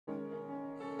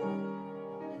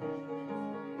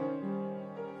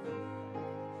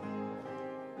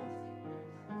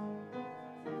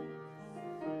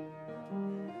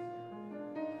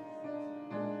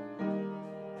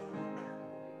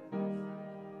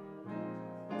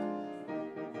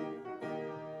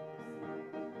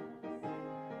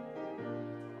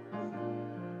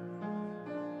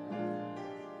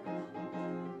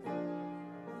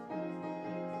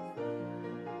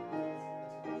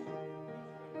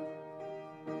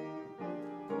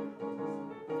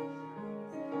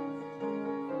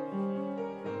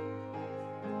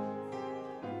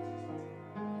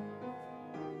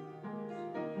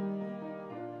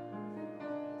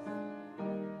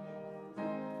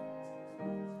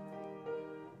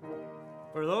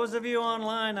For those of you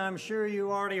online, I'm sure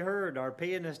you already heard our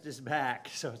pianist is back,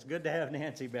 so it's good to have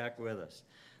Nancy back with us.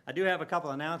 I do have a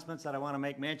couple announcements that I want to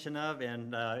make mention of,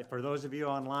 and for those of you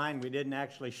online, we didn't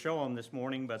actually show them this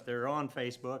morning, but they're on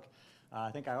Facebook.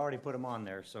 I think I already put them on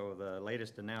there, so the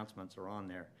latest announcements are on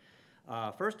there.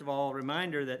 First of all, a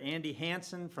reminder that Andy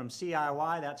Hansen from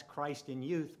CIY, that's Christ in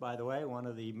Youth, by the way, one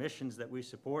of the missions that we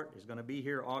support, is going to be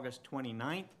here August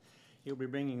 29th. He'll be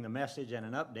bringing the message and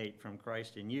an update from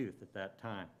Christ in Youth at that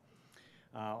time.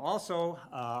 Also,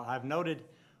 I've noted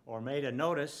or made a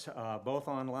notice both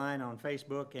online on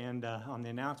Facebook and on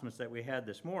the announcements that we had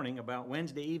this morning about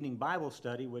Wednesday evening Bible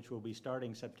study, which will be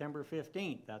starting September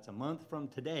 15th. That's a month from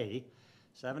today,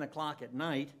 7 o'clock at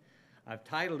night. I've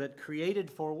titled it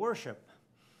Created for Worship.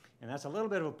 And that's a little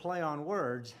bit of a play on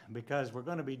words because we're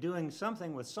going to be doing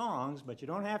something with songs, but you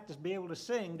don't have to be able to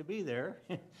sing to be there.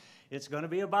 It's going to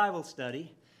be a Bible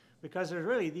study because there's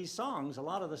really these songs, a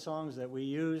lot of the songs that we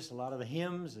use, a lot of the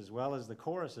hymns as well as the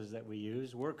choruses that we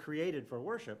use were created for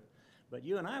worship, but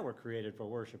you and I were created for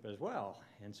worship as well.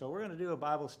 And so we're going to do a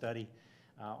Bible study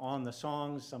on the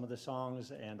songs, some of the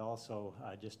songs, and also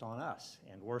just on us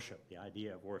and worship, the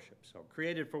idea of worship. So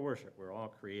created for worship. We're all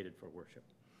created for worship.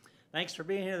 Thanks for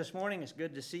being here this morning. It's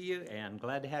good to see you and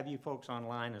glad to have you folks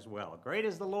online as well. Great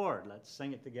is the Lord. Let's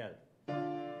sing it together.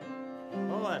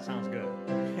 Oh, that sounds good.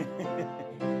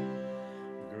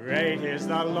 Great is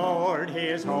the Lord, He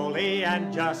is holy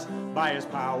and just. By His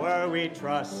power we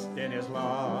trust in His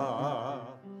love.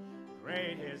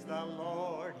 Great is the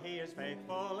Lord, He is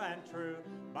faithful and true.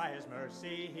 By His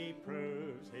mercy He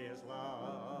proves His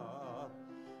love.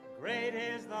 Great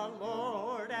is the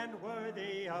Lord and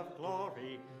worthy of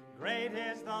glory. Great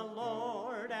is the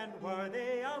Lord and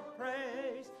worthy of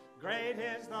praise. Great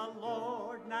is the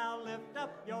Lord, now lift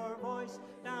up your voice,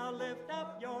 now lift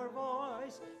up your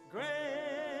voice. Great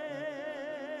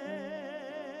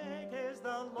is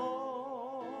the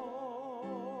Lord,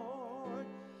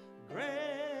 great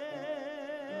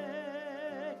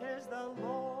is the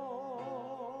Lord.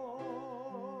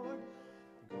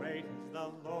 Great is the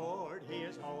Lord, He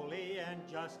is holy and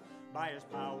just. By His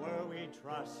power we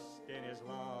trust in His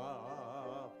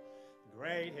love.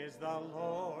 Great is the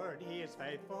Lord, He is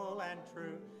faithful and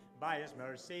true. By His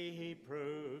mercy He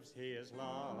proves His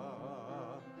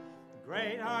love.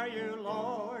 Great are you,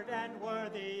 Lord, and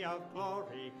worthy of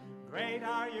glory. Great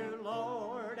are you,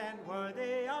 Lord, and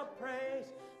worthy of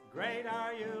praise. Great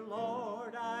are you,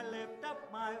 Lord, I lift up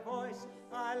my voice,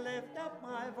 I lift up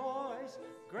my voice.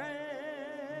 Great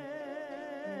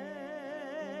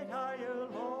are you,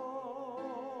 Lord.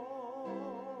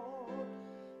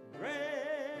 Great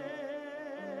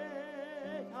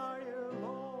are you,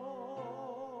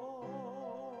 Lord.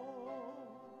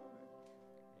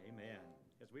 Amen.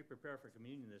 As we prepare for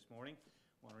communion this morning,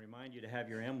 I want to remind you to have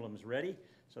your emblems ready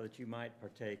so that you might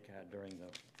partake during the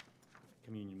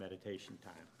communion meditation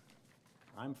time.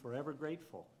 I'm forever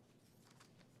grateful.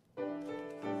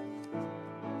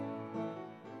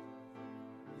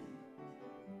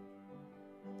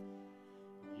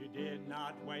 You did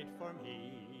not wait for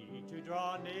me to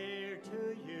draw near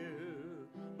to you,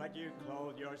 but you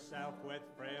clothed yourself with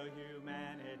frail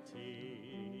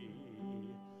humanity.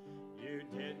 You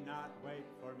did not wait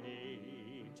for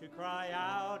me to cry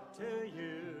out to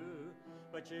you,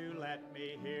 but you let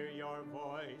me hear your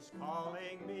voice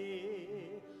calling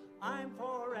me. I'm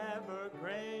forever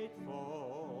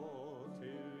grateful to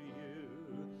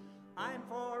you. I'm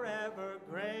forever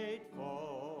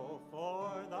grateful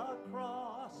for the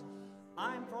cross.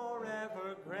 I'm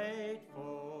forever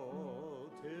grateful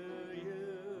to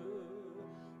you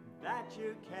that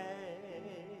you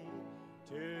came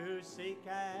to seek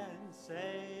and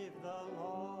save the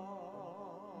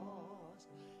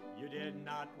lost. You did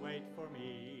not wait for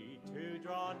me to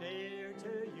draw near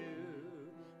to you,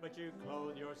 but you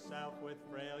clothe yourself with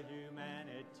frail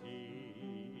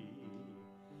humanity.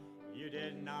 You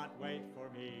did not wait for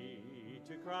me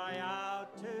to cry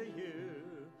out to you,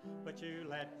 but you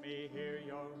let me hear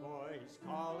your voice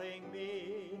calling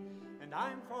me, and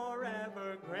I'm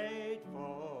forever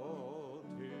grateful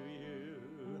to you.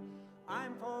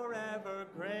 I'm forever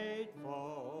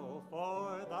grateful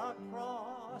for the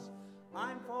cross.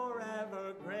 I'm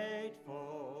forever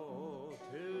grateful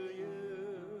to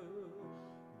you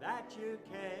that you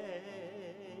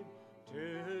came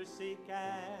to seek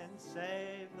and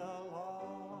save the lost.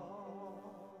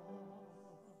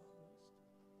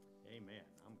 Amen.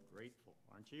 I'm grateful,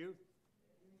 aren't you?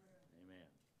 Amen.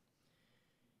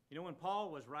 You know, when Paul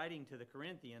was writing to the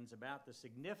Corinthians about the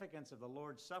significance of the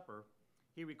Lord's Supper,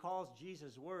 he recalls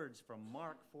Jesus' words from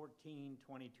Mark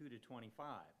 14:22 to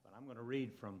 25. But I'm going to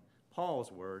read from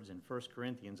Paul's words in 1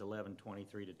 Corinthians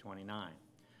 11:23-29.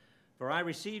 For I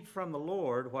received from the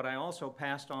Lord what I also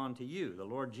passed on to you. The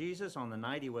Lord Jesus, on the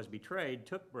night he was betrayed,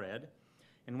 took bread,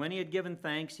 and when he had given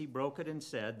thanks, he broke it and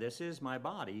said, This is my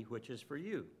body, which is for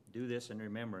you. Do this in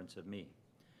remembrance of me.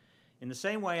 In the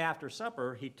same way, after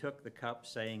supper, he took the cup,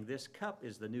 saying, This cup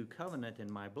is the new covenant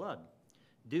in my blood.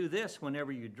 Do this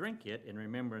whenever you drink it in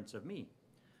remembrance of me.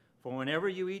 For whenever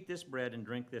you eat this bread and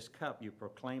drink this cup, you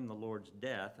proclaim the Lord's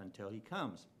death until he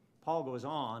comes. Paul goes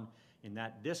on in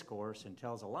that discourse and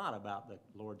tells a lot about the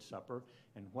Lord's Supper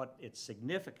and what its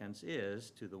significance is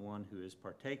to the one who is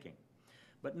partaking.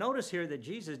 But notice here that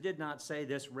Jesus did not say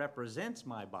this represents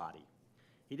my body.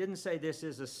 He didn't say this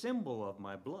is a symbol of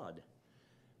my blood.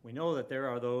 We know that there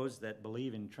are those that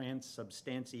believe in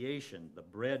transubstantiation. The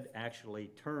bread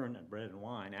and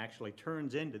wine actually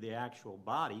turns into the actual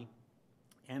body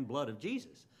and blood of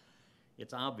Jesus.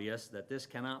 It's obvious that this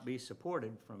cannot be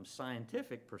supported from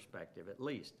scientific perspective, at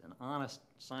least. An honest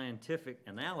scientific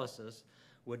analysis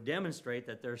would demonstrate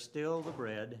that they're still the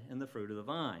bread and the fruit of the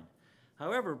vine.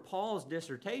 However, Paul's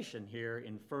dissertation here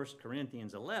in 1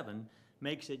 Corinthians 11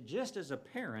 makes it just as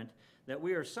apparent that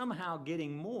we are somehow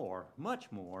getting more,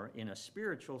 much more, in a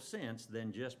spiritual sense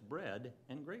than just bread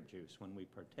and grape juice when we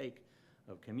partake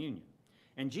of communion.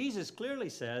 And Jesus clearly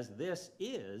says, this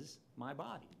is my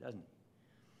body, doesn't he,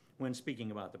 when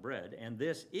speaking about the bread, and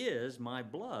this is my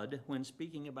blood when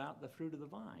speaking about the fruit of the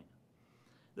vine.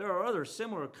 There are other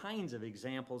similar kinds of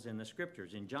examples in the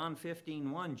scriptures. In John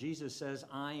 15:1, Jesus says,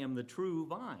 I am the true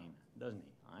vine, doesn't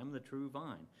he? I'm the true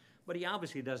vine. But he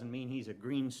obviously doesn't mean he's a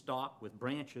green stalk with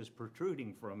branches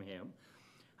protruding from him.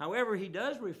 However, he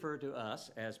does refer to us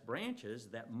as branches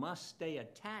that must stay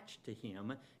attached to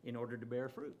him in order to bear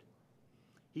fruit.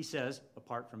 He says,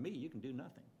 apart from me, you can do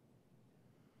nothing,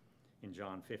 in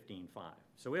John 15:5.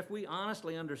 So if we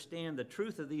honestly understand the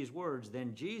truth of these words,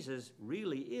 then Jesus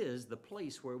really is the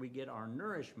place where we get our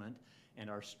nourishment and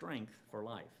our strength for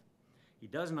life. He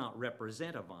does not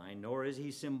represent a vine, nor is he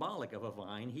symbolic of a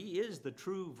vine. He is the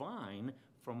true vine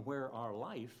from where our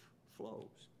life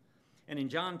flows. And in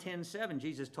John 10:7,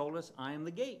 Jesus told us, I am the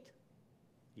gate.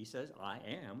 He says, I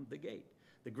am the gate.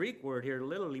 The Greek word here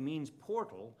literally means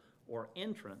portal or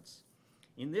entrance.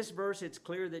 In this verse, it's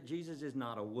clear that Jesus is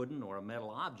not a wooden or a metal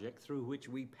object through which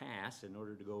we pass in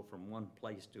order to go from one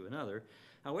place to another.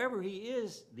 However, he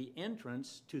is the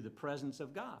entrance to the presence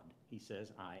of God. He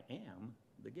says, I am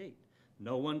the gate.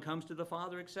 No one comes to the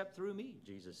Father except through me,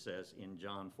 Jesus says in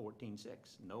John 14:6.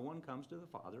 No one comes to the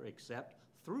Father except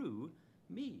through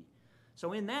me.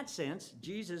 So in that sense,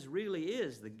 Jesus really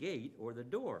is the gate or the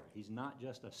door. He's not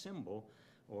just a symbol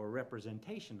or a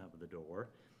representation of the door.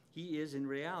 He is in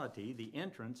reality the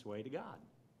entrance way to God.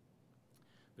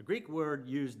 The Greek word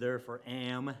used there for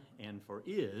am and for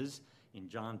is in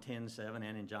John 10:7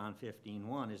 and in John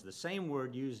 15:1 is the same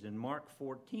word used in Mark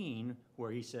 14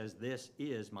 where he says, this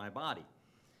is my body.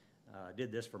 I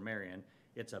did this for Marion.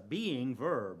 It's a being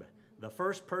verb, the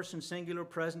first person singular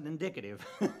present indicative.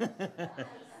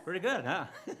 Pretty good, huh?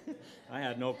 I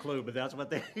had no clue, but that's what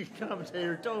the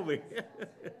commentator told me.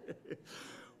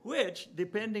 Which,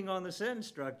 depending on the sentence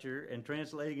structure and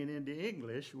translating it into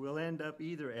English, will end up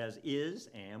either as is,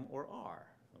 am, or are,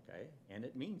 okay? And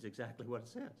it means exactly what it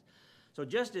says. So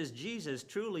just as Jesus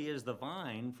truly is the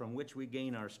vine from which we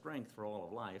gain our strength for all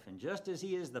of life, and just as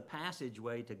he is the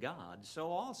passageway to God,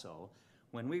 so also,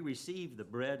 when we receive the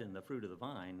bread and the fruit of the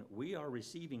vine, we are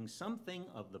receiving something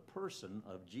of the person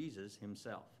of Jesus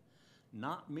himself.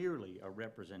 Not merely a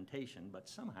representation, but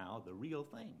somehow the real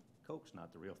thing. Coke's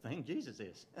not the real thing, Jesus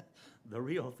is the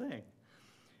real thing.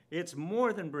 It's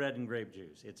more than bread and grape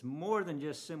juice. It's more than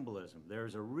just symbolism.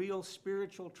 There's a real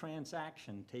spiritual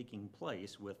transaction taking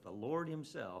place with the Lord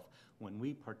himself when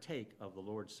we partake of the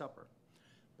Lord's Supper.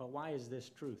 But why is this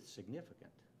truth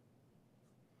significant?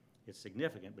 It's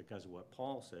significant because of what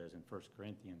Paul says in 1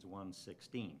 Corinthians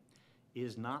 1:16.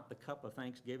 Is not the cup of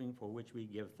thanksgiving for which we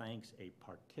give thanks a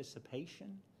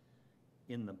participation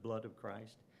in the blood of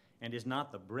Christ? And is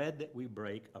not the bread that we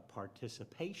break a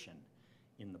participation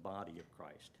in the body of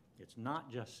Christ? It's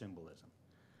not just symbolism,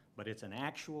 but it's an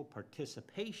actual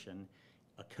participation,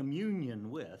 a communion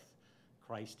with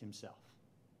Christ himself.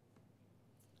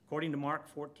 According to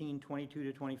Mark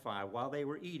 14:22-25, while they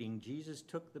were eating, Jesus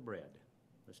took the bread.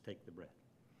 Let's take the bread.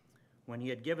 When he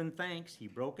had given thanks, he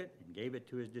broke it and gave it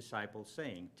to his disciples,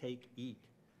 saying, take, eat.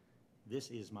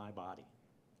 This is my body.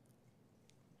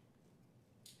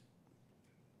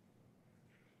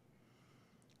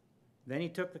 Then he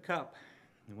took the cup,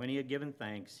 and when he had given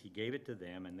thanks, he gave it to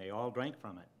them, and they all drank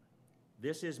from it.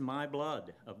 This is my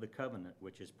blood of the covenant,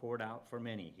 which is poured out for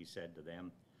many, he said to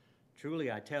them.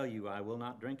 Truly I tell you, I will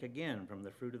not drink again from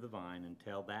the fruit of the vine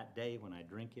until that day when I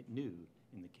drink it new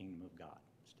in the kingdom of God.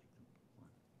 Let's take the one.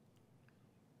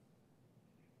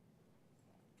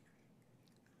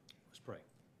 Let's pray.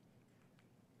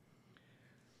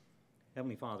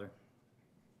 Heavenly Father,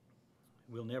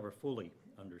 we'll never fully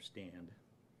understand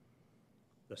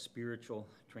the spiritual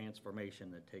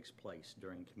transformation that takes place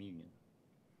during communion.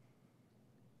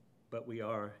 But we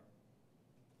are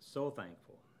so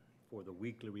thankful for the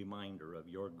weekly reminder of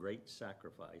your great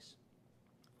sacrifice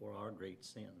for our great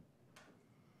sin.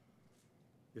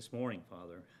 This morning,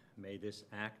 Father, may this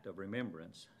act of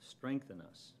remembrance strengthen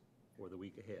us for the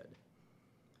week ahead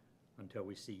until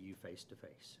we see you face to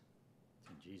face.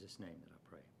 In Jesus' name that I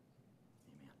pray.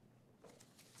 Amen.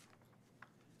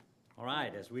 All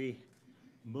right, as we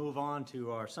move on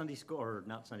to our Sunday school, or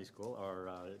not Sunday school, our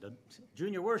the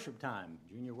junior worship time.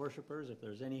 Junior worshipers, if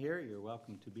there's any here, you're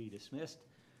welcome to be dismissed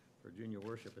for junior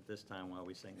worship at this time while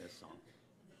we sing this song.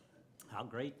 How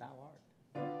great thou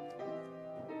art.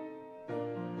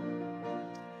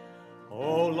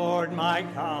 O Lord my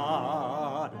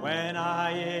God, when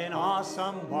I in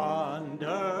awesome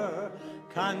wonder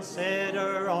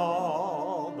consider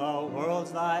all the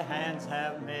worlds thy hands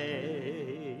have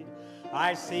made,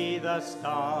 I see the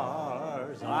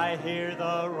stars, I hear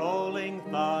the rolling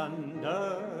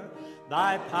thunder,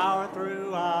 thy power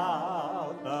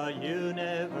throughout the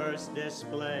universe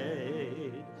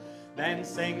displayed. Then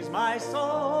sings my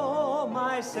soul,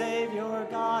 my Savior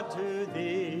God, to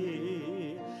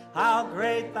thee. How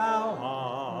great thou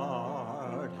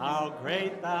art, how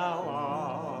great thou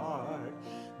art.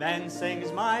 Then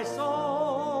sings my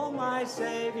soul, my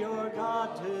Savior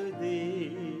God, to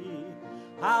thee.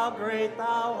 How great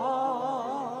thou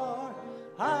art,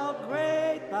 how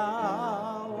great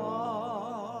thou art.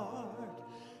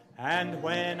 And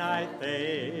when I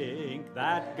think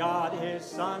that God his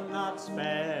Son not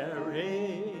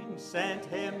sparing sent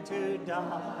him to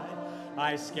die,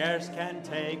 I scarce can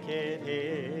take it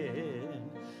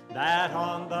in, that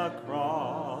on the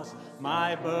cross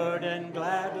my burden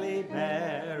gladly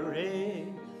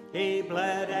bearing, he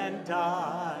bled and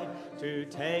died to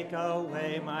take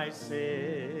away my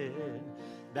sin.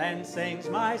 Then sings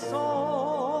my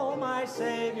soul, my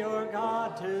Savior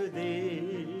God, to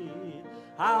thee.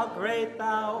 How great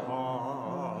thou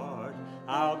art,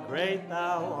 how great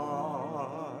thou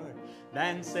art.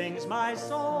 Then sings my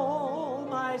soul,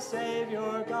 my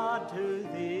Savior God, to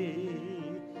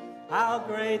thee. How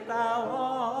great thou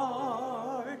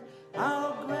art,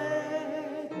 how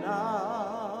great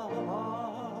thou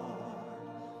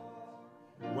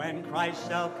art. When Christ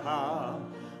shall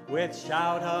come with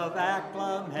shout of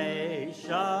acclamation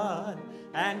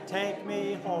and take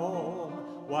me home,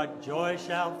 what joy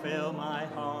shall fill my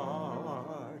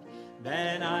heart?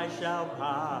 Then I shall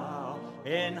bow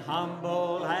in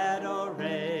humble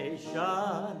adoration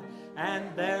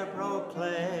and there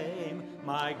proclaim,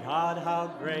 my God, how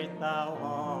great thou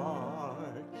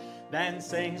art. Then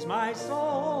sings my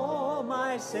soul,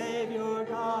 my Savior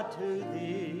God, to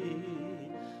thee.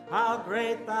 How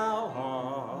great thou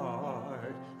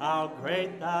art, how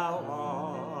great thou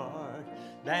art.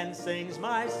 Then sings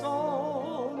my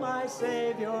soul, my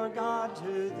Savior God,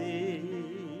 to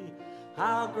thee.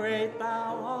 How great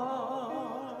thou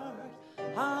art,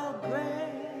 how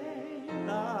great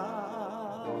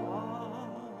thou art.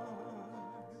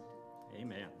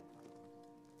 Amen.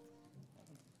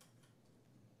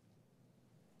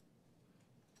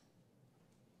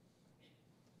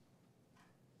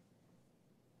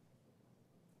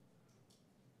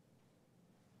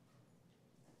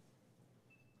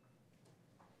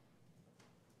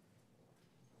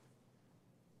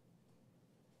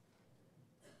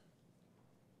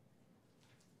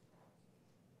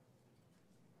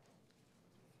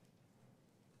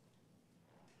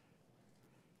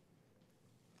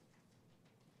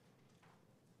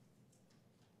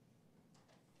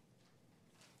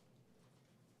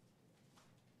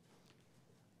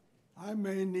 I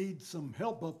may need some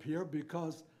help up here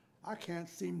because I can't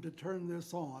seem to turn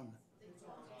this on. It's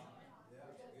on. Yeah,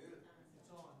 it's good.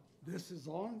 It's on. This is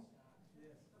on?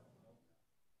 Yes.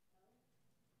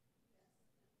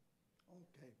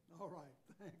 Okay, all right,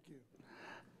 thank you.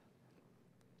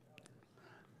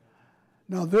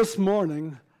 Now this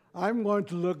morning, I'm going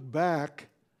to look back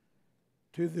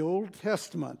to the Old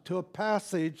Testament, to a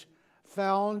passage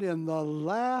found in the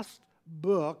last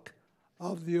book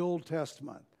of the Old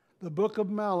Testament, the book of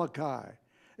Malachi.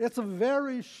 It's a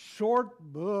very short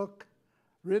book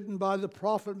written by the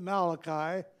prophet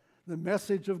Malachi, the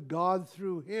message of God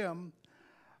through him,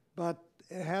 but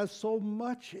it has so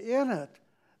much in it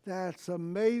that's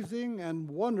amazing and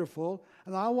wonderful,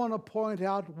 And I want to point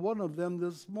out one of them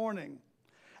this morning.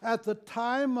 At the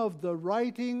time of the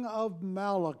writing of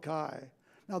Malachi,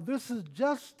 now this is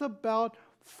just about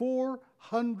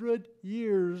 400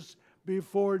 years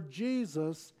before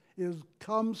Jesus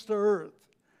comes to earth.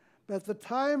 At the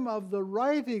time of the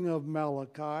writing of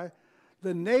Malachi,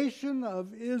 the nation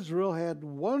of Israel had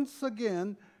once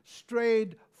again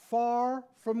strayed far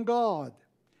from God.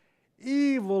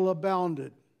 Evil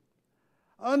abounded.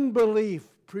 Unbelief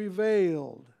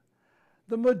prevailed.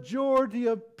 The majority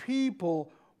of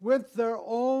people went their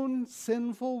own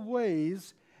sinful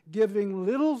ways, giving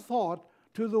little thought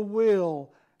to the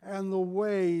will and the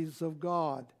ways of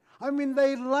God. I mean,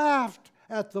 they laughed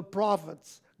at the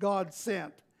prophets God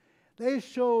sent. They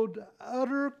showed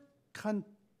utter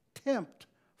contempt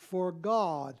for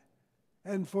God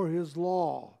and for His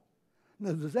law.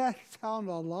 Now, does that sound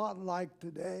a lot like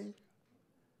today?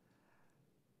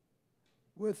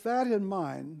 With that in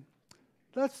mind,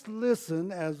 let's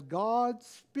listen as God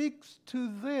speaks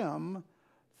to them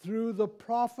through the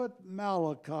prophet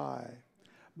Malachi.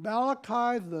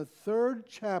 Malachi, the 3rd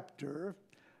chapter,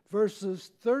 verses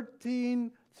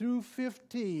 13 through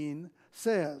 15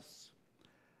 says,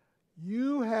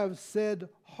 "You have said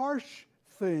harsh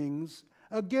things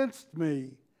against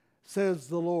me, says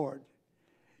the Lord.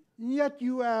 Yet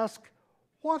you ask,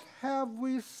 what have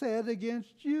we said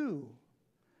against you?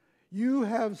 You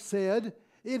have said,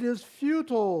 it is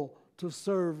futile to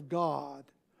serve God.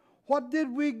 What did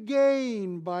we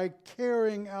gain by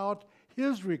carrying out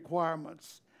His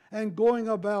requirements and going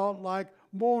about like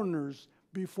mourners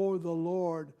before the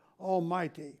Lord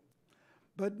Almighty?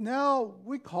 But now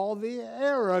we call the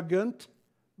arrogant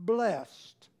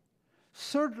blessed.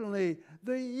 Certainly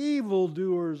the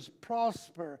evildoers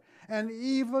prosper, and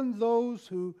even those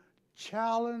who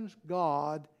challenge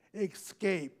God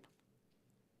escape."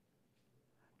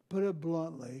 Put it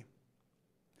bluntly,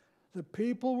 the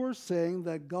people were saying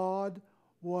that God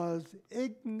was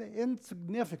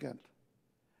insignificant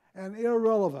and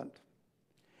irrelevant.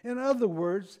 In other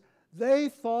words, they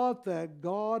thought that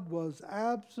God was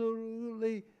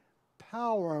absolutely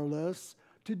powerless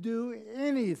to do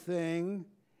anything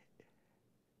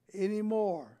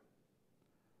anymore.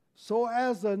 So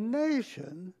as a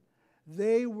nation,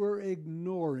 they were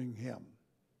ignoring Him.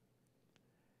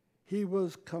 He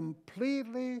was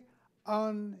completely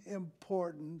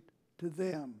unimportant to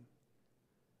them.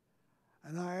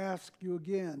 And I ask you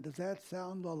again, does that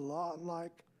sound a lot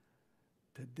like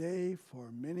today for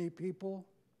many people?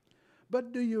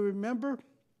 But do you remember?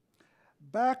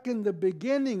 Back in the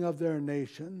beginning of their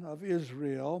nation, of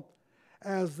Israel,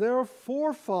 as their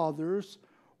forefathers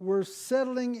were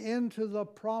settling into the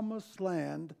promised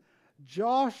land,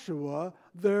 Joshua,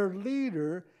 their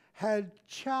leader, had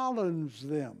challenged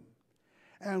them.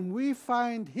 And we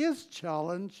find his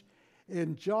challenge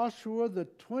in Joshua, the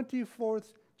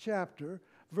 24th chapter,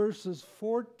 verses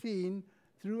 14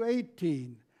 through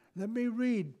 18. Let me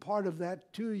read part of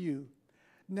that to you.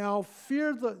 Now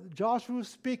Joshua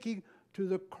speaking to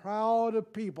the crowd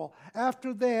of people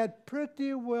after they had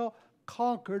pretty well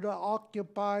conquered or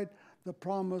occupied the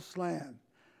promised land.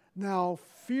 Now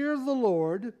fear the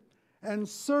Lord and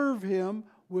serve Him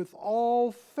with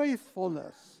all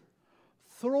faithfulness.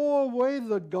 Throw away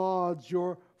the gods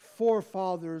your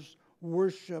forefathers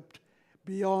worshipped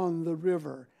beyond the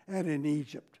river and in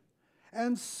Egypt,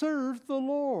 and serve the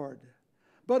Lord.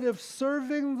 But if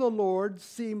serving the Lord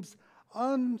seems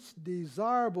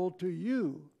undesirable to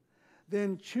you,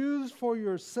 then choose for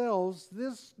yourselves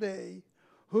this day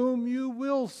whom you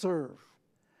will serve.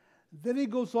 Then he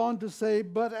goes on to say,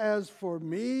 but as for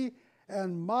me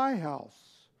and my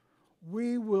house,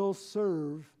 we will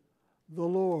serve the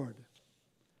Lord.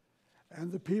 And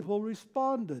the people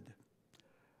responded,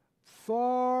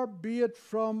 far be it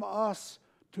from us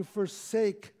to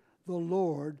forsake the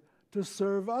Lord to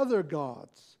serve other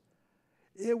gods.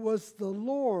 It was the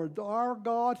Lord, our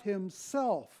God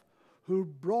Himself, who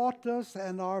brought us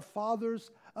and our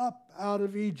fathers up out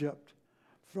of Egypt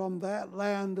from that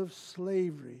land of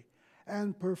slavery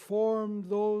and performed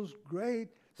those great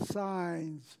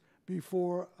signs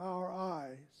before our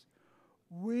eyes.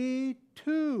 We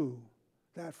too,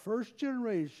 that first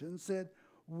generation said,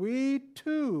 we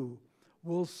too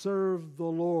will serve the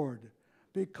Lord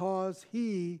because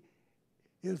He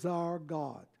is our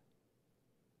God.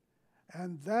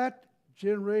 And that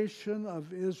generation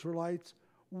of Israelites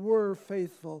were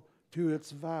faithful to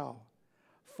its vow.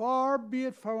 Far be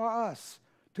it from us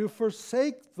to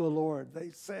forsake the Lord,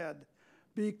 they said,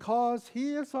 because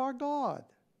He is our God.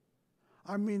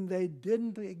 I mean, they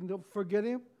didn't forget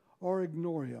Him or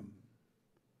ignore Him.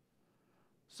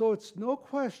 So it's no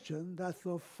question that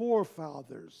the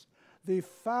forefathers, the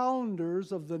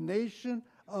founders of the nation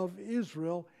of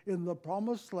Israel in the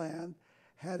promised land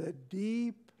had a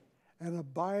deep and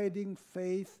abiding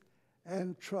faith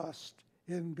and trust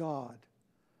in God.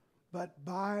 But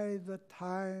by the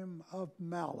time of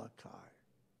Malachi,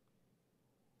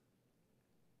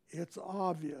 it's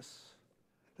obvious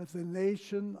that the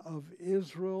nation of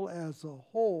Israel as a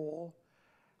whole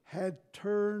had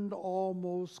turned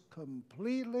almost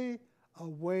completely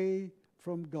away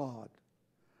from God.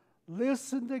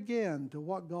 Listen again to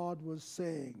what God was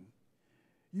saying.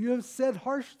 You have said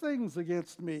harsh things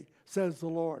against me, says the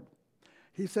Lord.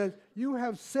 He said, you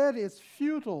have said it's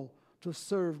futile to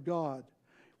serve God.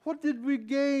 What did we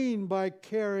gain by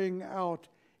carrying out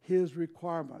his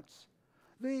requirements?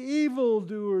 The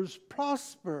evildoers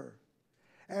prosper,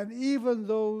 and even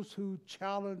those who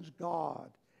challenge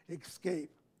God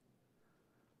escape.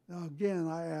 Now again,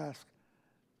 I ask,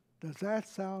 does that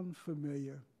sound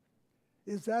familiar?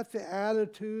 Is that the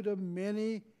attitude of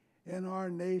many in our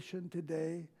nation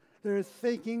today? They're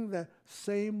thinking the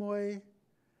same way.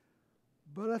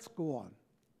 But let's go on.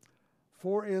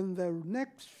 For in the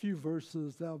next few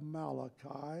verses of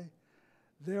Malachi,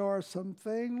 there are some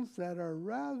things that are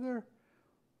rather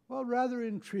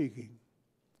intriguing.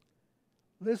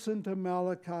 Listen to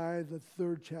Malachi, the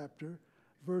 3rd chapter,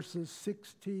 verses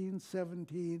 16,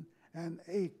 17, and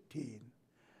 18.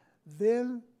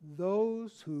 Then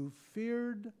those who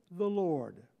feared the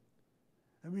Lord,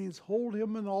 that means hold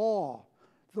him in awe,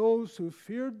 those who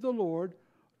feared the Lord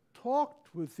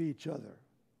talked with each other.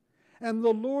 And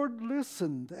the Lord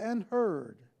listened and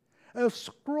heard. A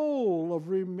scroll of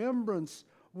remembrance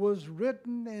was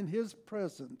written in his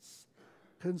presence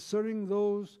concerning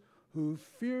those who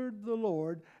feared the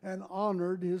Lord and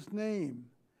honored his name.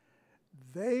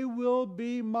 They will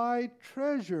be my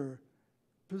treasure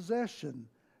possession,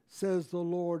 says the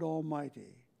Lord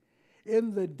Almighty.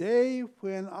 In the day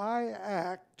when I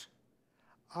act,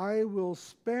 I will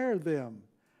spare them,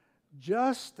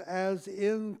 just as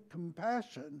in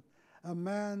compassion a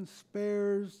man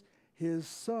spares his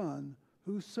son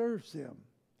who serves him.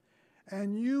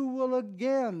 And you will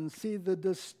again see the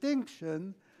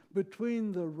distinction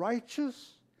between the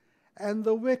righteous and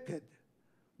the wicked,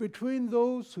 between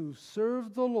those who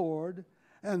serve the Lord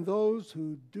and those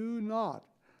who do not.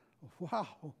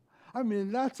 Wow. I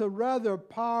mean, that's a rather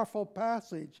powerful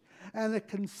passage, and it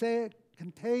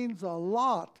contains a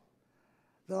lot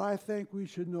that I think we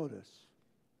should notice.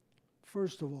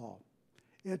 First of all,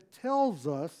 it tells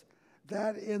us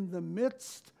that in the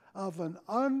midst of an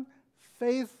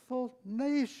unfaithful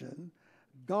nation,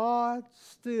 God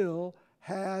still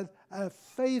had a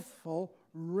faithful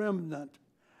remnant,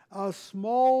 a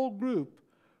small group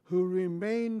who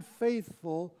remained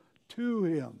faithful to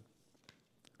him.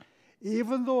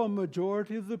 Even though a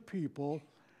majority of the people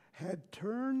had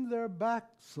turned their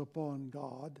backs upon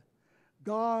God,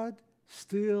 God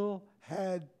still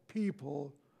had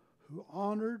people who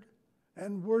honored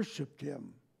and worshiped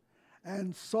him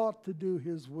and sought to do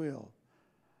his will.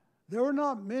 There were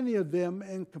not many of them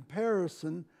in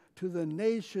comparison to the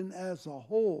nation as a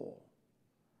whole,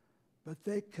 but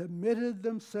they committed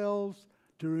themselves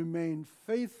to remain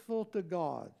faithful to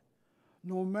God,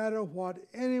 no matter what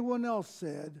anyone else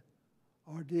said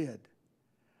or did.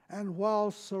 And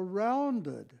while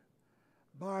surrounded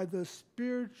by the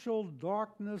spiritual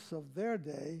darkness of their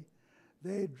day,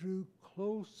 they drew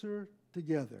closer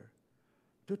together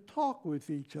to talk with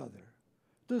each other,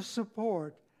 to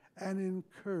support and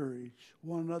encourage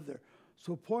one another.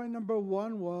 So point number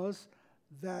one was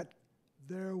that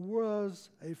there was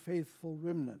a faithful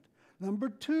remnant. Number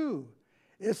two,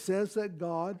 it says that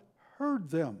God heard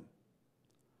them.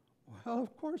 Well,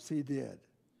 of course he did.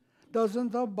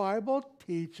 Doesn't the Bible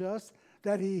teach us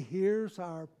that he hears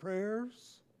our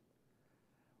prayers?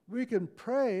 We can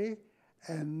pray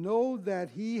and know that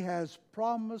he has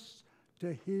promised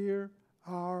to hear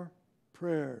our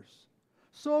prayers.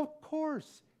 So of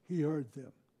course he heard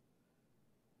them.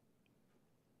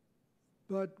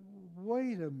 But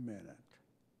wait a minute.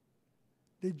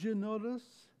 Did you notice?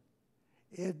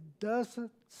 It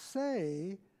doesn't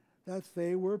say that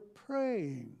they were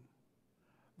praying.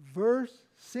 Verse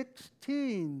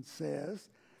 16 says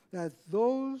that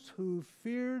those who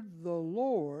feared the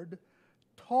Lord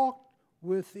talked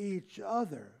with each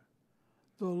other.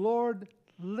 The Lord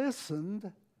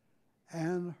listened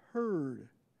and heard.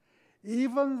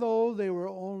 Even though they were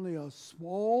only a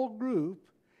small group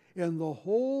in the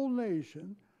whole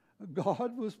nation,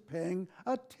 God was paying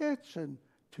attention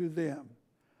to them.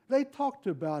 They talked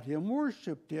about him,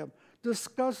 worshiped him,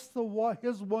 discussed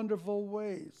his wonderful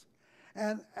ways.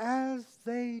 And as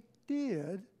they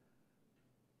did,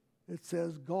 it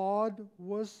says God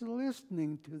was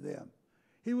listening to them.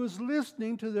 He was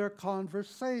listening to their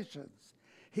conversations.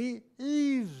 He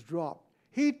eavesdropped.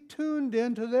 He tuned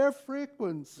into their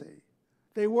frequency.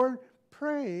 They weren't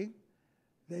praying.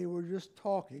 They were just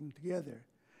talking together.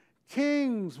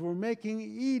 Kings were making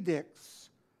edicts,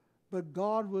 but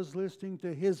God was listening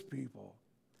to his people.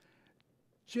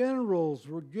 Generals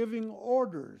were giving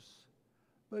orders,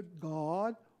 but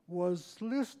God was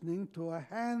listening to a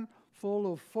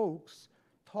handful of folks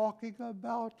talking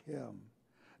about him.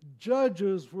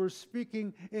 Judges were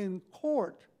speaking in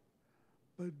court,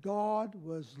 but God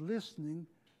was listening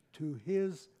to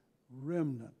his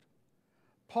remnant.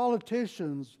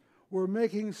 Politicians were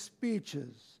making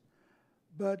speeches,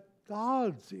 but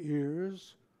God's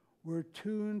ears were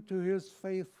tuned to his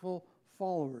faithful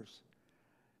followers.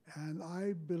 And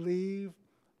I believe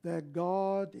that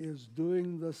God is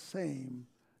doing the same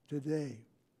today.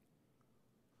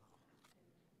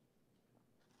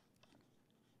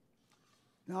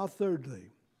 Now,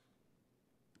 thirdly,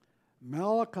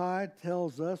 Malachi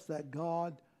tells us that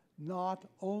God not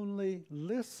only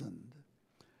listened,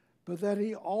 but that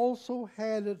he also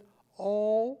had it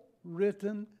all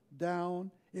written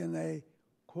down in a,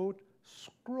 quote,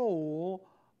 scroll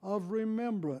of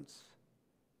remembrance.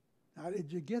 Now,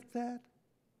 did you get that?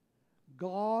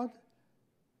 God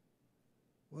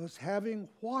was having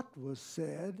what was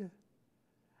said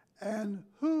and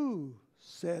who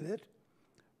said it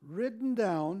written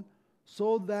down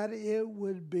so that it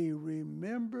would be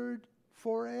remembered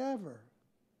forever.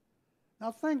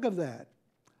 Now think of that.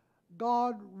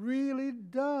 God really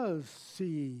does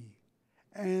see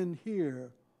and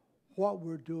hear what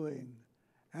we're doing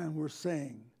and we're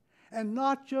saying. And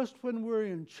not just when we're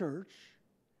in church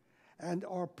and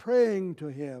are praying to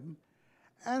him.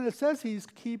 And it says he's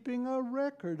keeping a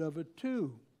record of it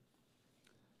too.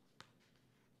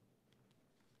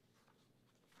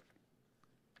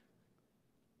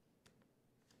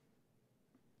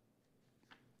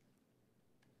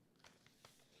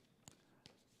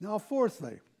 Now,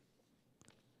 fourthly,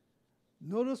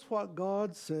 notice what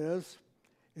God says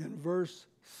in verse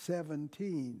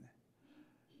 17.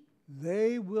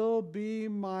 They will be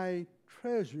my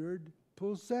treasured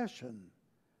possession,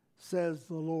 says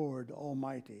the Lord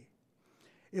Almighty.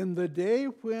 In the day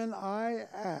when I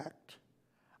act,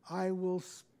 I will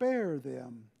spare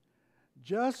them,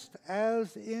 just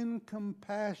as in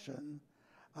compassion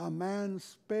a man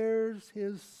spares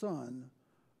his son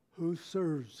who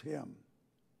serves him.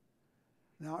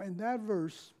 Now, in that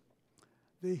verse,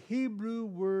 the Hebrew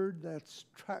word that's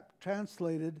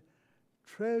translated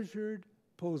treasured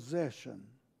possession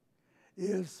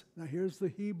is, now here's the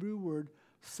Hebrew word,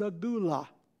 sagula.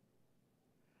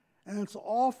 And it's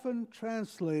often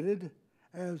translated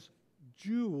as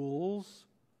jewels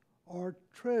or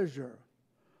treasure.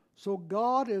 So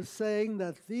God is saying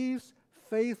that these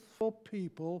faithful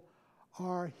people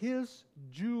are his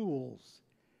jewels,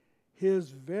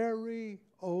 his very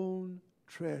own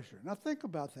treasure. Now think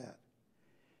about that.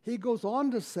 He goes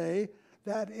on to say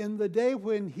that in the day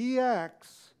when he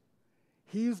acts,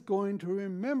 he's going to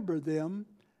remember them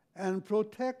and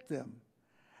protect them.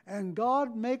 And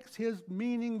God makes his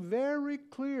meaning very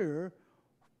clear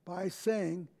by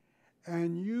saying,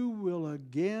 and you will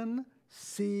again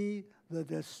see the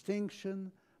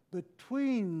distinction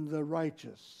between the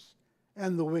righteous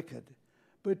and the wicked,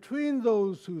 between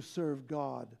those who serve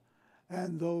God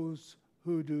and those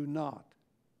who do not.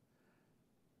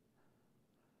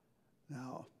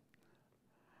 Now,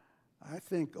 I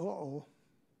think,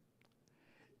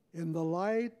 in the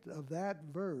light of that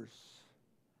verse,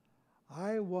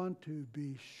 I want to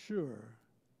be sure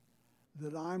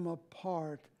that I'm a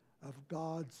part of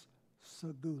God's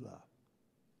sagula,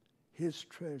 his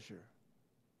treasure.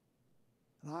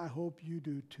 And I hope you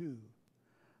do too.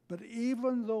 But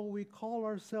even though we call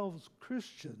ourselves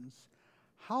Christians,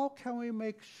 how can we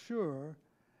make sure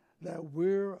that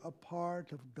we're a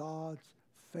part of God's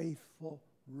faithful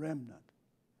remnant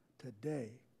today?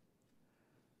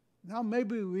 Now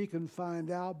maybe we can find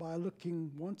out by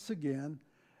looking once again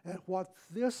at what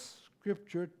this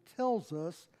scripture tells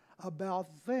us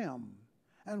about them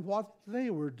and what they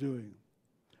were doing.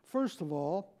 First of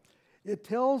all, it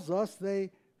tells us they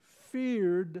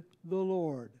feared the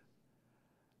Lord.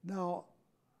 Now,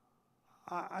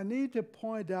 I need to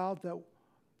point out that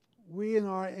we in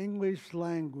our English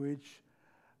language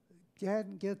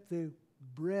can't get the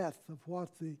breadth of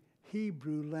what the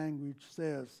Hebrew language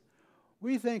says.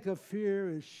 We think of fear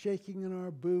as shaking in our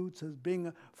boots, as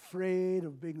being afraid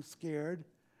of being scared.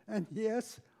 And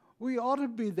yes, we ought to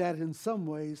be that in some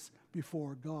ways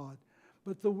before God.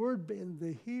 But the word in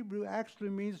the Hebrew actually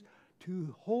means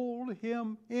to hold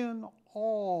him in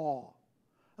awe.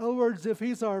 In other words, if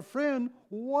he's our friend,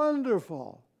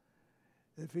 wonderful.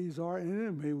 If he's our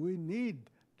enemy, we need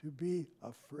to be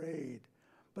afraid.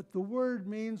 But the word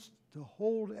means to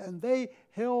hold, and they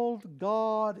held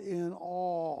God in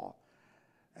awe.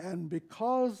 And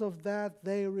because of that,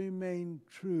 they remained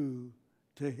true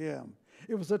to him.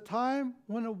 It was a time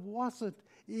when it wasn't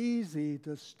easy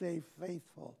to stay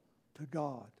faithful to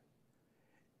God.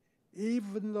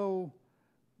 Even though,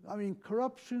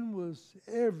 corruption was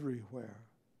everywhere.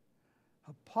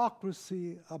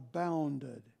 Hypocrisy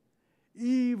abounded.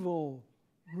 Evil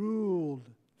ruled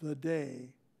the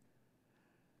day.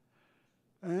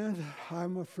 And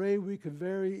I'm afraid we could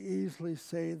very easily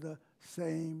say the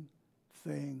same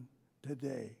thing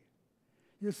today.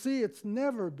 You see, it's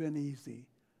never been easy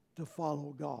to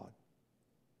follow God.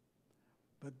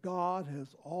 But God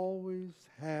has always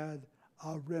had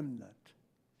a remnant.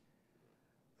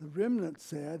 The remnant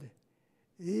said,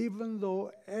 even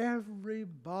though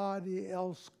everybody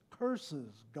else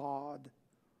curses God,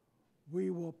 we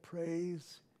will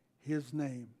praise his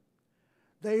name.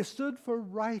 They stood for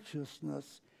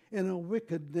righteousness in a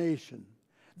wicked nation.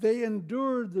 They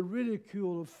endured the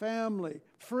ridicule of family,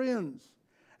 friends,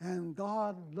 and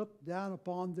God looked down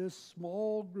upon this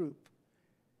small group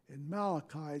in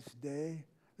Malachi's day,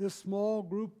 this small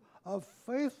group of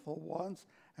faithful ones,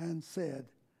 and said,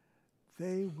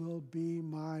 they will be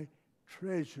my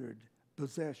treasured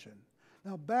possession.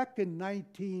 Now, back in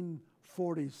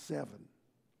 1947,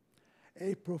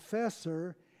 a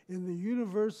professor in the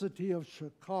University of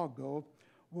Chicago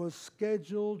was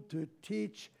scheduled to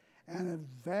teach an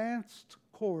advanced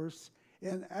course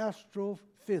in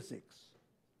astrophysics.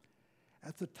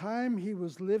 At that time, he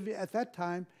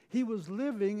was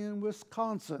living in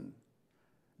Wisconsin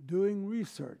doing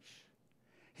research.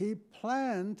 He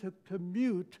planned to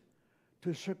commute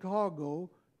to Chicago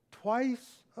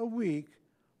twice a week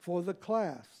for the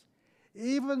class,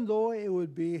 even though it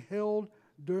would be held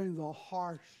during the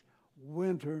harsh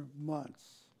winter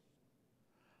months.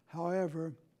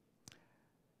 However,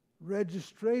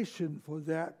 registration for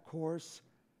that course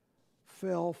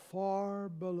fell far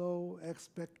below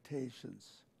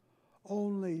expectations.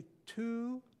 Only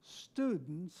 2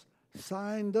 students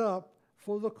signed up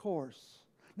for the course.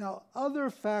 Now,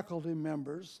 other faculty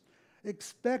members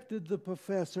expected the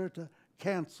professor to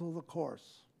cancel the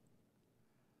course.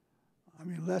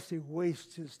 Lest he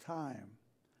wastes his time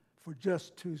for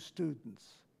just 2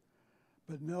 students.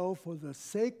 But no, for the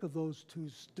sake of those 2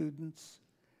 students,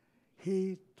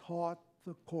 he taught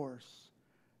the course,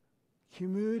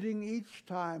 commuting each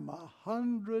time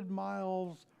 100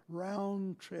 miles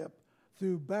round trip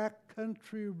through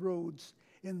backcountry roads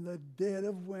in the dead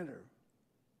of winter.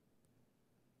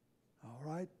 All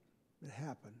right, it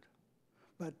happened.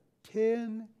 But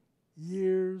 10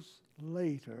 years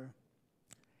later,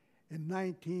 in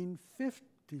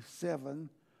 1957,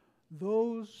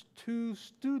 those 2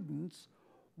 students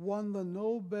won the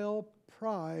Nobel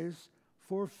Prize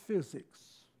for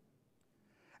Physics.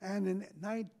 And in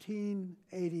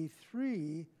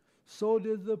 1983, so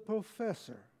did the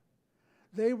professor.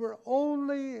 They were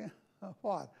only,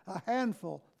 a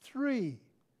handful, 3.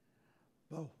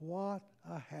 But what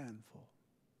a handful.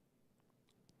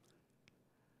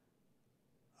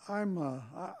 I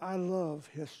love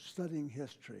studying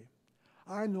history.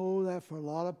 I know that for a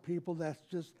lot of people that's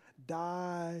just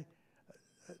dry,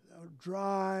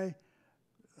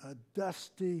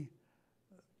 dusty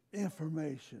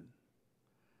information.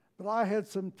 But I had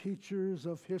some teachers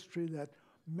of history that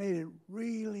made it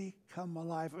really come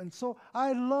alive. And so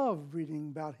I love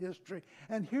reading about history.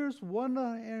 And here's one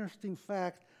interesting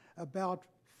fact about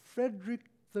Frederick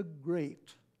the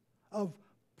Great of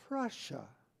Prussia,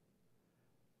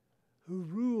 who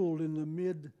ruled in the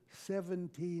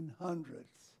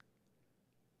mid-1700s.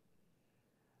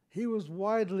 He was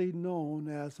widely known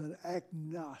as an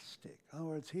agnostic. In other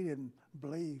words, he didn't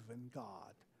believe in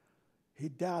God. He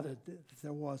doubted that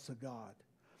there was a God.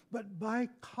 But by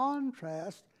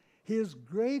contrast, his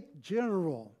great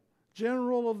general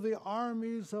of the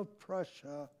armies of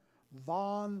Prussia,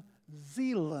 von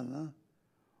Zeeland,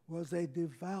 was a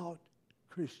devout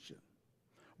Christian.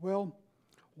 Well,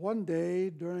 one day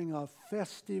during a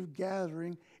festive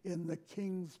gathering in the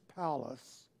king's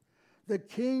palace, the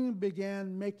king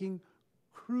began making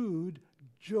crude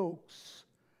jokes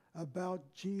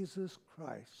about Jesus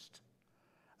Christ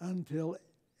until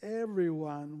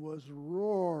everyone was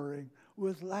roaring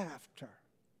with laughter.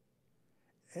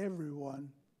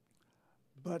 Everyone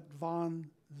but von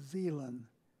Zeeland,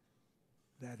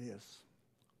 that is.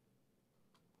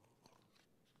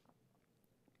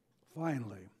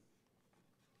 Finally,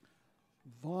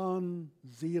 Von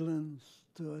Zeeland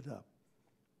stood up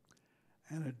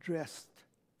and addressed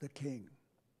the king.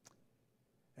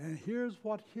 And here's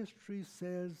what history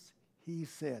says he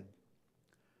said.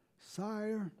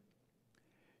 Sire,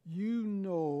 you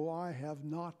know I have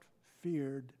not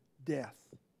feared death.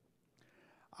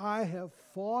 I have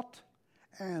fought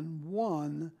and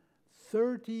won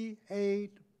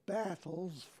 38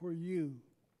 battles for you.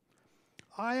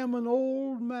 I am an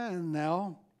old man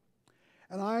now,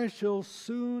 and I shall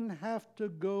soon have to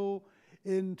go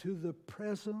into the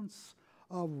presence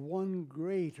of one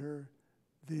greater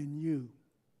than you,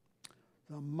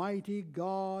 the mighty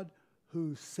God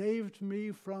who saved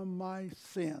me from my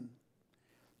sin,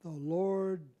 the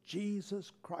Lord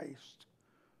Jesus Christ,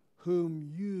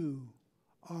 whom you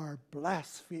are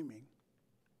blaspheming.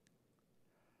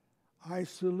 I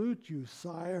salute you,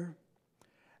 sire,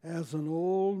 as an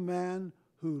old man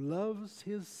who loves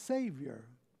his Savior,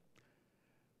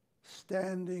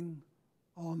 standing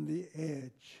on the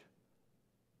edge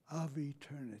of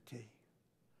eternity.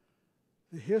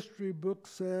 The history book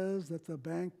says that the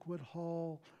banquet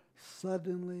hall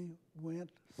suddenly went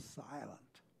silent.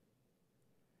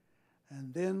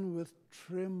 And then with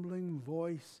trembling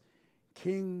voice,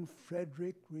 King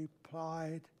Frederick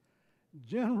replied,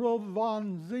 General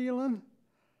von Zeeland,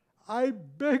 I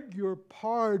beg your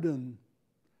pardon.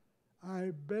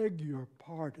 I beg your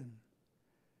pardon.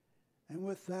 And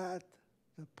with that,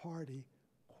 the party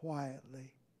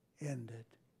quietly ended.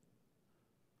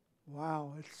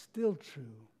 Wow, it's still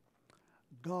true.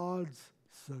 God's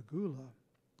Segula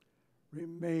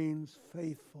remains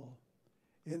faithful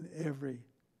in every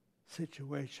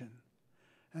situation.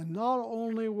 And not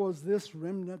only was this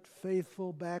remnant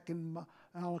faithful back in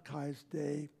Malachi's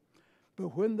day,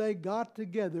 but when they got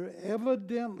together,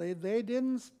 evidently they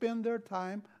didn't spend their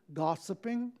time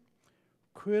gossiping,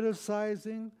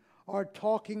 criticizing, or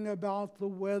talking about the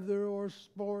weather or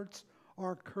sports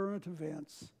or current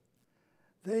events.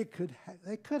 They could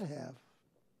have,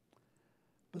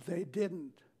 but they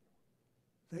didn't.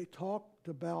 They talked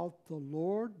about the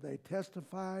Lord. They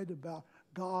testified about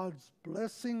God's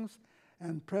blessings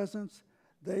and presence.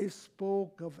 They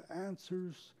spoke of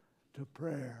answers to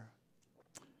prayer.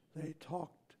 They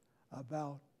talked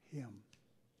about Him.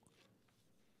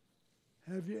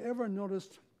 Have you ever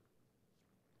noticed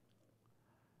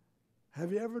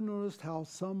how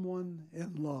someone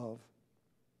in love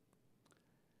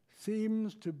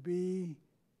seems to be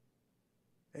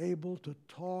able to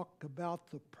talk about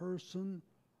the person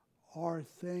or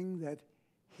thing that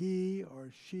he or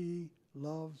she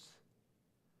loves?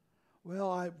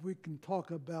 Well, we can talk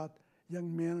about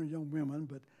young men or young women,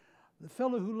 but the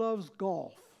fellow who loves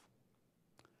golf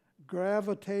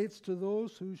gravitates to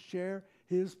those who share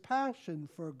his passion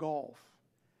for golf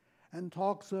and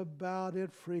talks about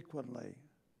it frequently.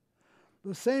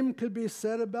 The same could be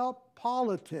said about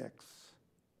politics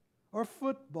or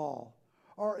football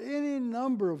or any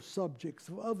number of subjects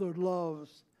of other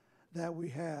loves that we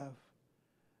have.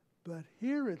 But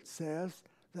here it says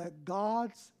that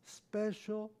God's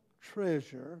special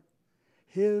treasure,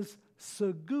 His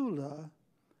segula,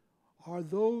 are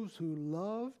those who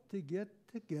love to get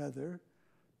together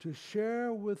to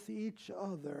share with each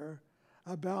other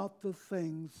about the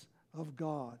things of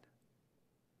God.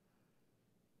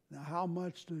 Now, how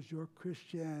much does your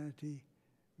Christianity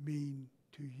mean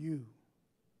to you?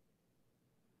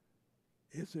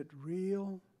 Is it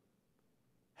real?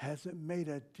 Has it made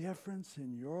a difference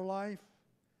in your life,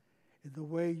 in the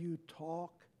way you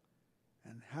talk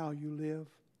and how you live?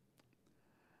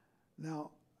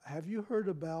 Now, have you heard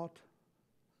about,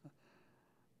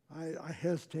 I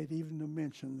hesitate even to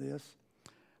mention this,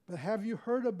 but have you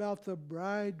heard about the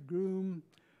bridegroom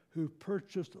who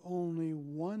purchased only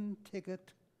one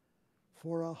ticket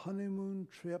for a honeymoon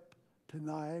trip to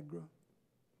Niagara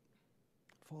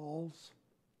Falls?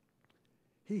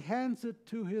 He hands it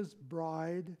to his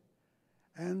bride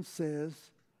and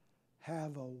says,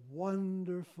 "Have a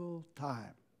wonderful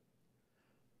time."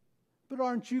 "But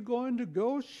aren't you going to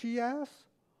go?" she asks.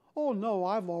 "Oh, no,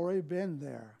 I've already been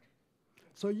there.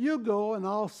 So you go and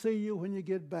I'll see you when you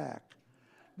get back."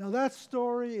 Now that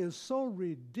story is so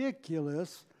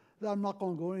ridiculous that I'm not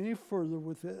going to go any further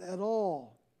with it at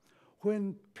all.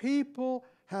 When people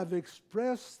have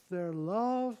expressed their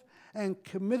love and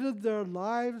committed their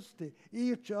lives to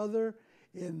each other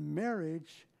in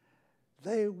marriage,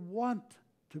 they want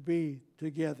to be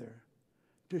together,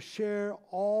 to share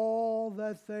all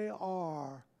that they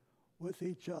are with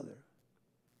each other.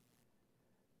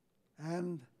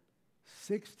 And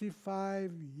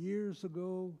 65 years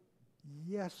ago,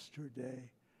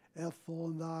 yesterday, Ethel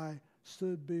and I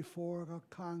stood before a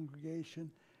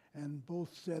congregation And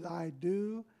both said, I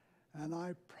do, and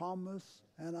I promise,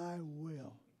 and I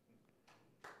will.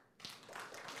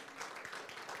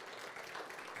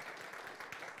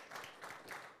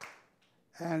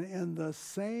 And in the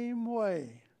same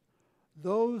way,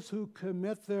 those who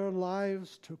commit their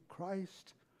lives to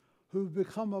Christ, who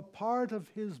become a part of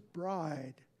his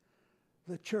bride,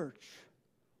 the church,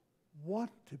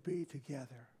 want to be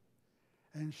together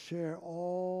and share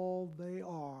all they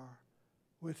are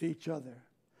with each other.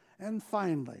 And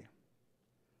finally,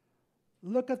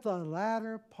 look at the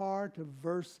latter part of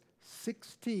verse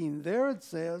 16. There it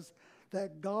says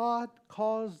that God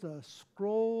caused a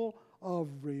scroll of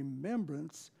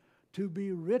remembrance to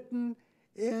be written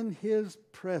in his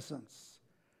presence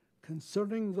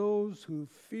concerning those who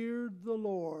feared the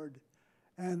Lord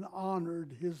and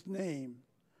honored his name.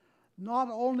 Not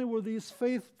only were these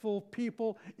faithful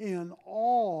people in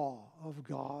awe of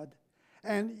God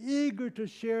and eager to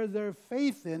share their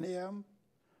faith in him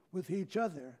with each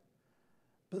other,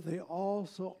 but they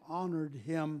also honored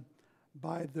him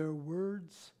by their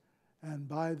words and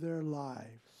by their lives.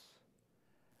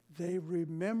 They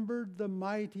remembered the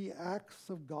mighty acts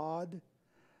of God.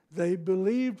 They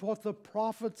believed what the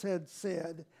prophets had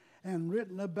said and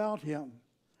written about him.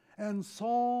 And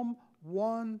Psalm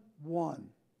 1:1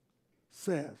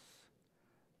 says,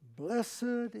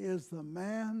 "Blessed is the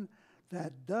man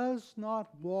that does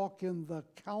not walk in the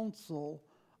counsel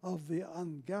of the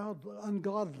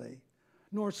ungodly,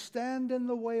 nor stand in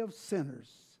the way of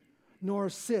sinners, nor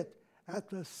sit at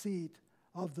the seat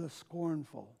of the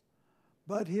scornful.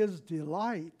 But his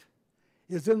delight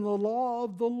is in the law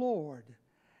of the Lord,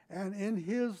 and in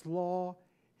his law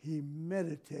he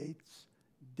meditates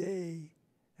day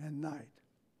and night."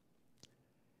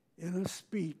 In a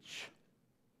speech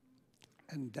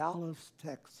in Dallas,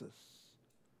 Texas,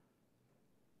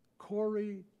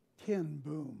 Corrie ten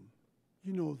Boom,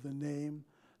 you know the name,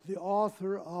 the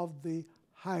author of The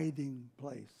Hiding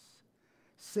Place,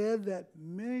 said that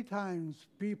many times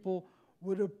people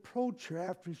would approach her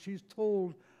after she's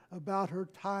told about her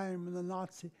time in the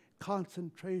Nazi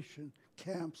concentration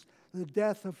camps, the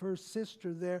death of her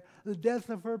sister there, the death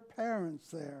of her parents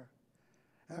there.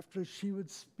 After she would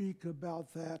speak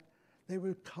about that, they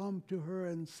would come to her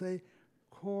and say,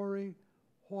 "Corrie,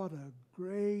 what a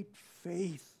great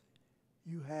faith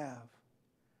you have."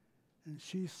 And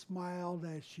she smiled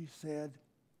as she said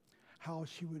how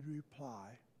she would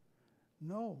reply,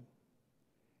 "No,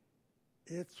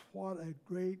 it's what a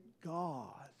great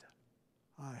God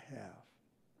I have."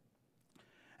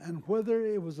 And whether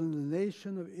it was in the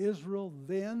nation of Israel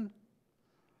then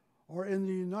or in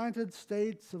the United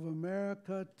States of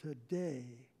America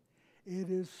today, it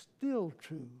is still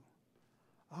true.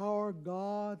 Our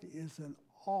God is an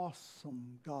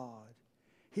awesome God.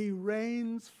 He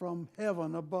reigns from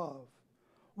heaven above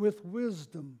with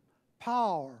wisdom,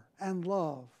 power, and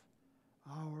love.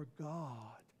 Our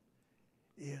God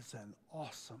is an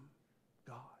awesome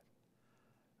God.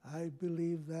 I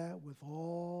believe that with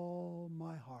all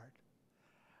my heart.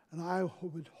 And I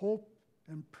would hope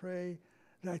and pray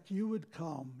that you would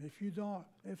come.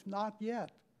 If not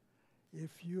yet,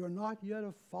 if you are not yet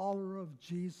a follower of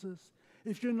Jesus,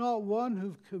 if you're not one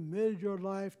who've committed your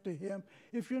life to him,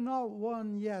 if you're not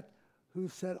one yet who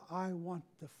said, "I want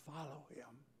to follow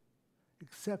him,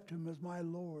 accept him as my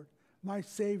Lord, my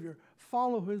Savior,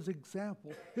 follow his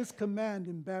example, his command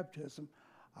in baptism,"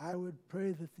 I would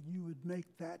pray that you would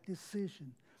make that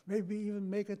decision, maybe even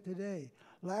make it today.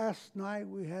 Last night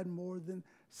we had more than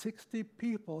 60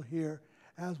 people here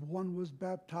as one was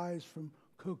baptized from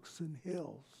Cookson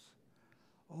Hills.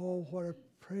 Oh, what a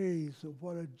praise and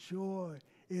what a joy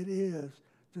it is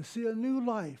to see a new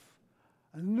life,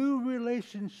 a new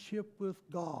relationship with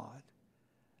God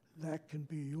that can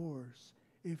be yours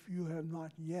if you have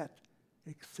not yet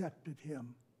accepted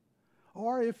him.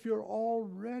 Or if you're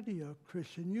already a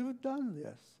Christian, you've done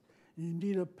this. You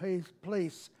need a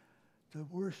place to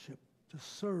worship, to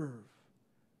serve,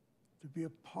 to be a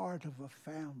part of a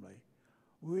family.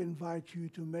 We invite you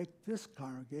to make this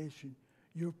congregation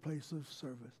your place of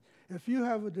service. If you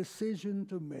have a decision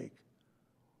to make,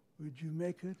 would you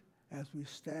make it as we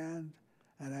stand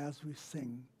and as we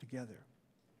sing together?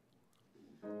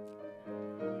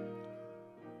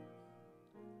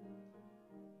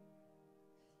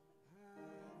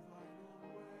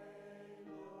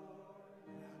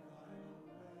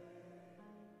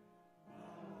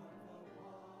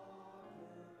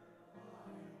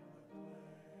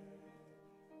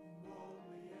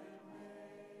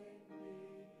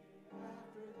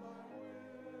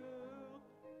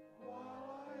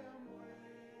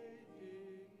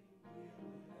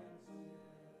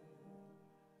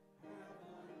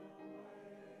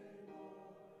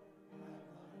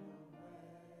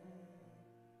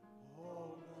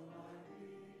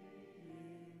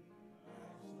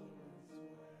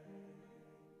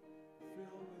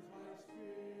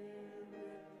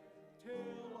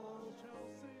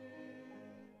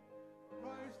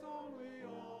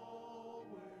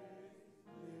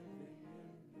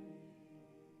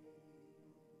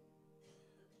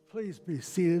 Please be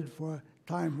seated for a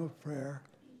time of prayer.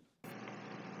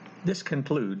 This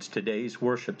concludes today's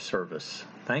worship service.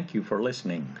 Thank you for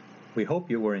listening. We hope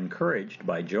you were encouraged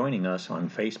by joining us on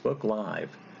Facebook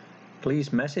Live.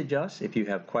 Please message us if you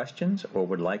have questions or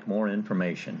would like more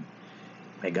information.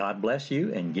 May God bless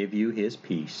you and give you His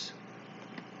peace.